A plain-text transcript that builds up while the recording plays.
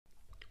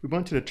We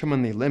want to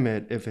determine the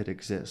limit if it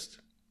exists.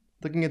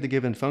 Looking at the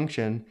given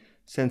function,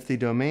 since the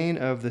domain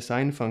of the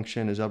sine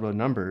function is algebraic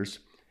numbers,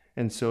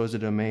 and so is the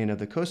domain of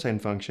the cosine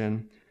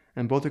function,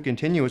 and both are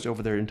continuous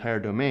over their entire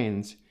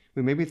domains,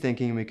 we may be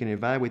thinking we can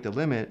evaluate the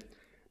limit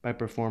by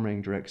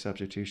performing direct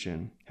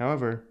substitution.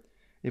 However,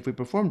 if we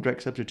perform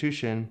direct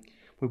substitution,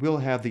 we will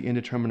have the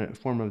indeterminate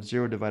form of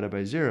 0 divided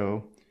by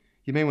 0.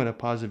 You may want to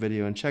pause the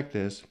video and check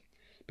this,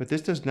 but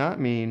this does not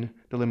mean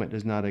the limit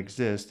does not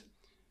exist.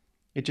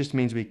 It just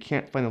means we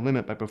can't find the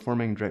limit by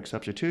performing direct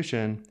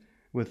substitution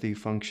with the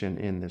function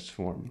in this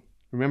form.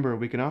 Remember,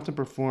 we can often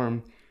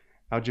perform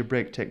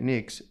algebraic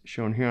techniques,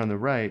 shown here on the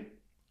right,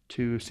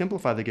 to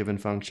simplify the given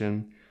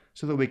function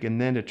so that we can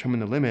then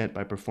determine the limit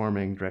by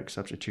performing direct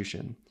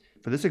substitution.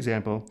 For this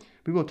example,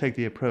 we will take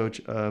the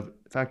approach of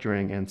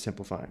factoring and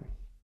simplifying.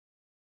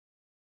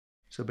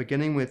 So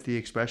beginning with the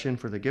expression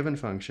for the given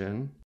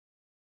function,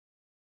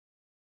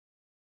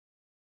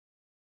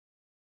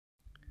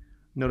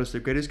 notice the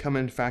greatest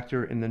common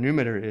factor in the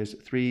numerator is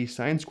 3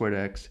 sine squared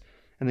x,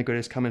 and the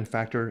greatest common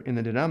factor in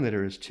the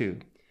denominator is 2.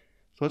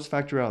 So let's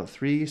factor out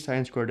 3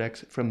 sine squared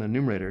x from the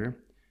numerator,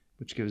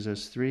 which gives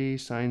us 3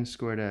 sine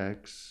squared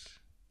x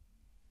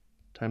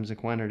times the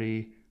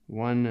quantity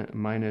 1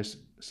 minus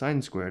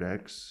sine squared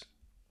x.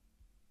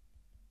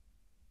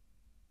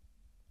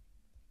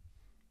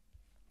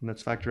 And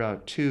let's factor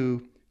out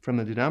 2 from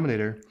the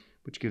denominator,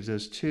 which gives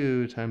us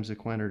 2 times the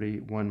quantity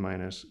 1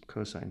 minus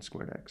cosine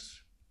squared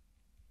x.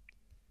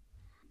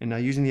 And now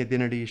using the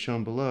identity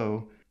shown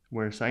below,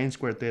 where sine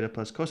squared theta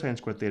plus cosine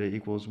squared theta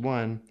equals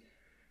 1,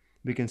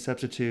 we can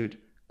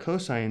substitute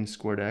cosine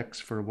squared x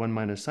for 1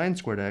 minus sine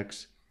squared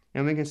x,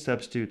 and we can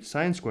substitute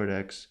sine squared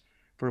x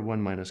for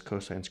 1 minus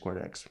cosine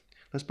squared x.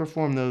 Let's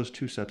perform those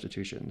two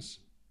substitutions.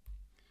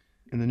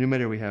 In the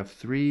numerator we have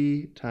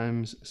 3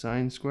 times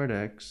sine squared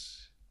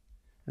x,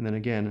 and then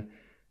again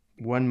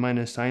 1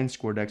 minus sine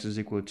squared x is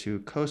equal to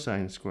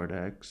cosine squared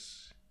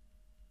x.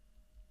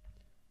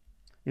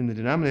 In the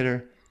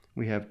denominator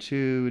we have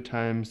 2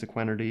 times the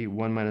quantity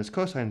 1 minus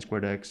cosine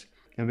squared x,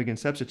 and we can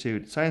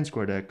substitute sine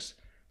squared x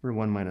for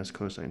 1 minus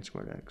cosine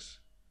squared x.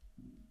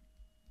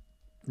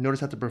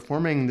 Notice after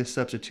performing this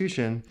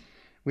substitution,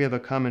 we have a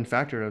common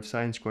factor of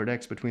sine squared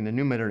x between the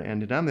numerator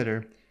and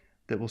denominator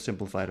that will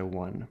simplify to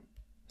 1.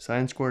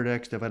 Sine squared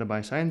x divided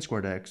by sine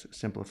squared x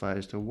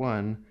simplifies to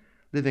 1,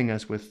 leaving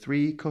us with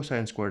 3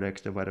 cosine squared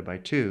x divided by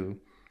 2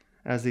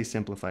 as the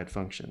simplified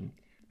function.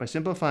 By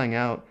simplifying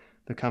out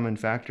the common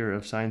factor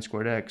of sine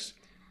squared x,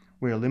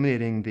 we're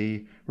eliminating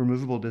the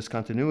removable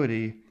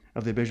discontinuity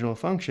of the original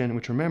function,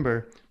 which,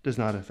 remember, does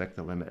not affect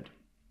the limit.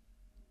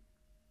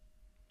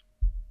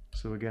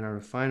 So again, our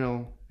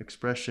final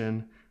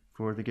expression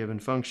for the given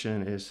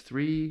function is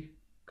 3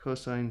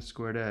 cosine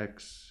squared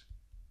x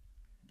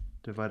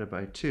divided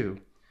by 2,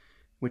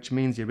 which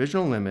means the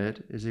original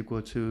limit is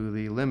equal to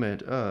the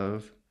limit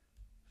of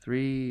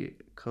 3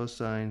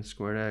 cosine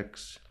squared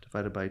x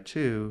divided by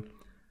 2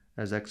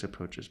 as x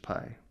approaches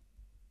pi.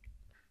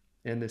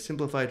 And the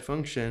simplified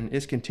function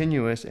is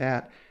continuous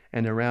at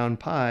and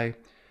around pi,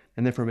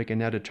 and therefore we can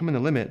now determine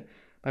the limit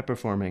by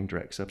performing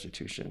direct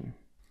substitution.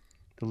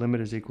 The limit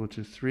is equal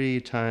to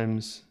 3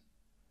 times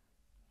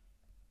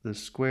the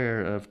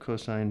square of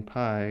cosine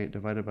pi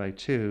divided by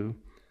 2.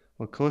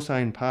 Well,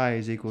 cosine pi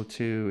is equal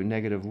to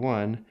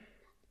 -1.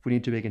 If we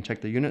need to, we can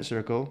check the unit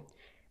circle.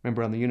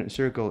 Remember, on the unit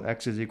circle,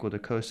 x is equal to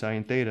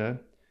cosine theta.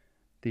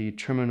 The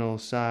terminal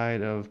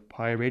side of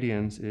pi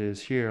radians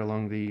is here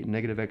along the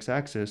negative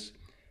x-axis,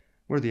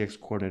 where the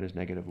x-coordinate is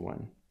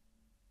 -1.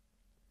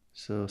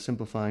 So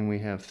simplifying, we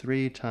have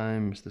 3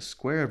 times the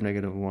square of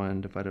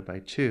 -1 divided by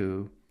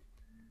 2,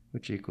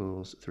 which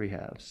equals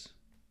 3/2.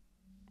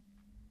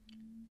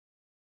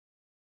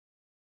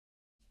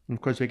 And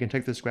of course, we can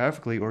take this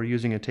graphically or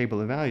using a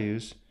table of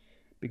values.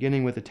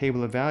 Beginning with the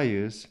table of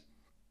values,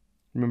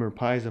 remember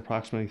pi is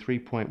approximately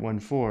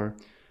 3.14,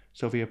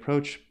 so if we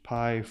approach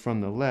pi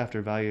from the left,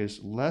 our value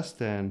is less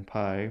than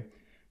pi.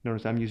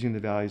 Notice I'm using the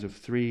values of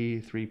 3,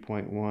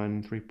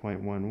 3.1,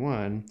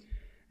 3.11,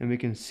 and we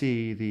can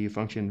see the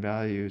function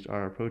values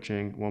are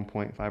approaching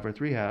 1.5 or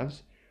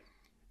 3/2.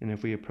 And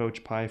if we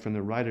approach pi from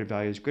the right, our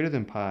value is greater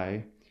than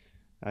pi.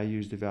 I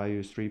use the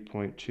values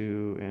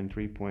 3.2 and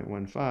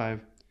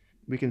 3.15.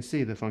 We can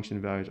see the function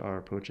values are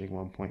approaching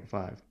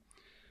 1.5.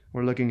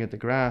 We're looking at the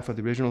graph of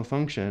the original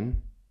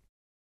function.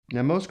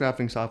 Now, most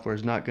graphing software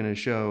is not going to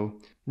show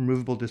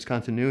removable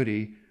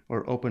discontinuity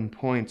or open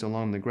points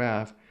along the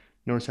graph.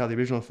 Notice how the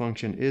original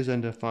function is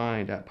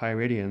undefined at pi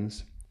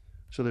radians,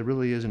 so there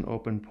really is an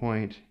open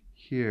point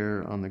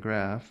here on the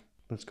graph.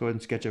 Let's go ahead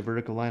and sketch a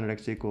vertical line at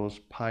x equals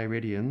pi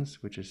radians,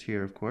 which is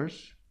here, of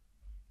course.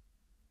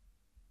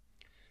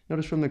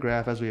 Notice from the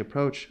graph, as we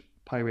approach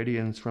pi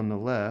radians from the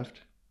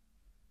left,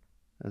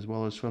 as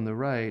well as from the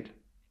right,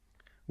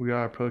 we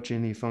are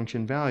approaching the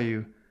function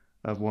value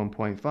of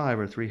 1.5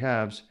 or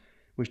 3/2,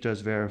 which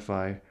does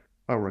verify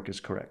our work is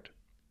correct.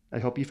 I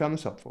hope you found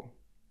this helpful.